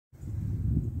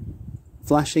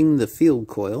flashing the field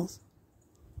coils,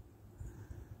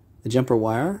 the jumper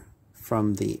wire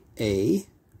from the A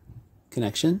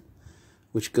connection,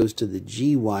 which goes to the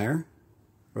G wire,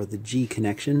 or the G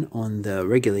connection on the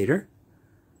regulator,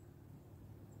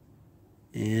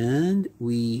 and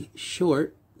we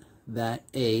short that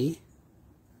A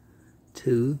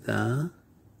to the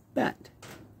bat.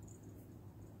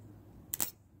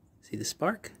 See the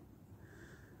spark?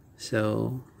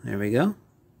 So there we go.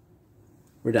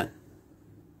 We're done.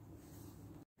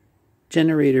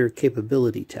 Generator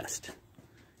capability test.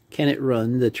 Can it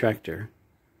run the tractor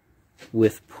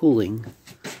with pulling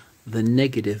the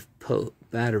negative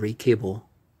battery cable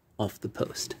off the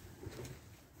post?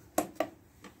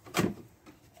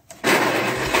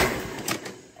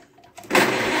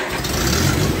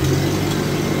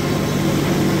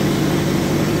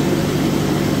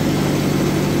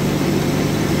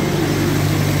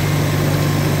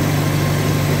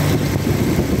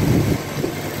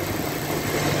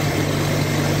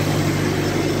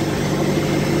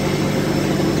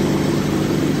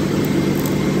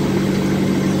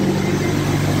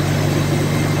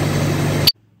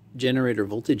 Generator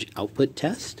voltage output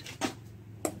test.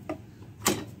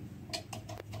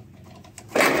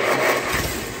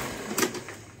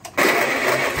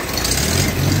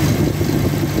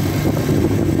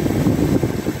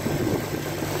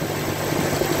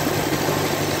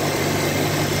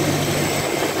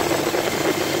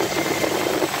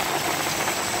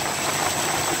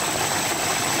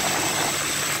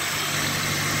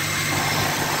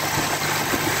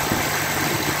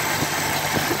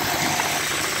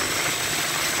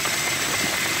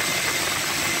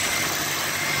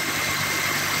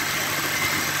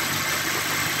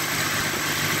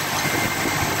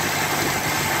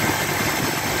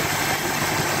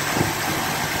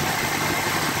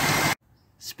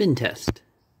 Spin test.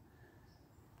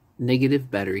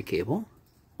 Negative battery cable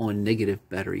on negative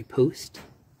battery post.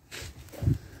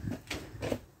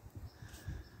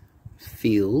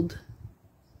 Field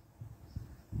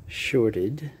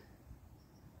shorted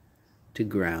to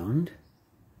ground.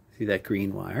 See that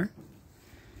green wire?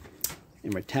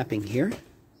 And we're tapping here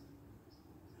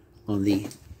on the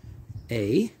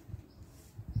A.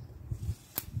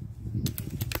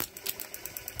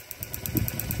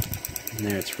 And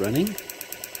there it's running.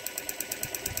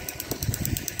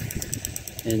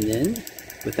 And then,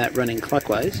 with that running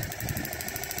clockwise,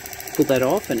 pull that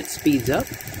off and it speeds up.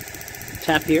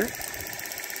 Tap here.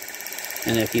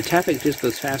 And if you tap it, it just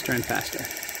goes faster and faster.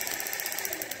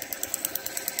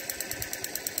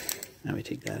 Now we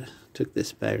took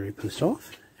this battery post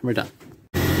off, and we're done.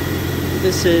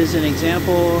 This is an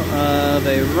example of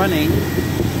a running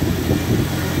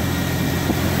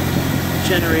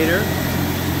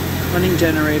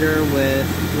generator with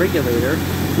regulator.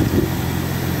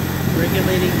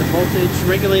 Regulating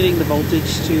the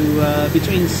voltage to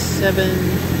between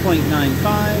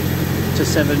 7.95 to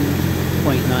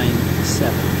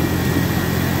 7.97.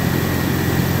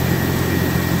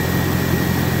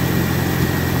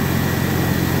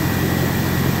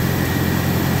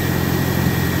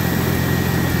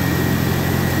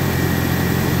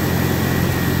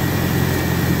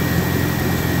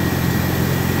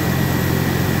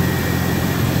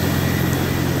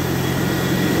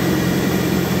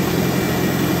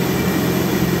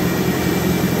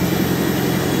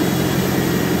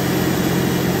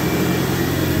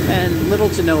 And little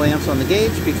to no amps on the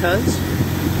gauge because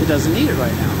it doesn't need it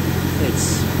right now.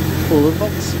 It's full of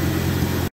volts.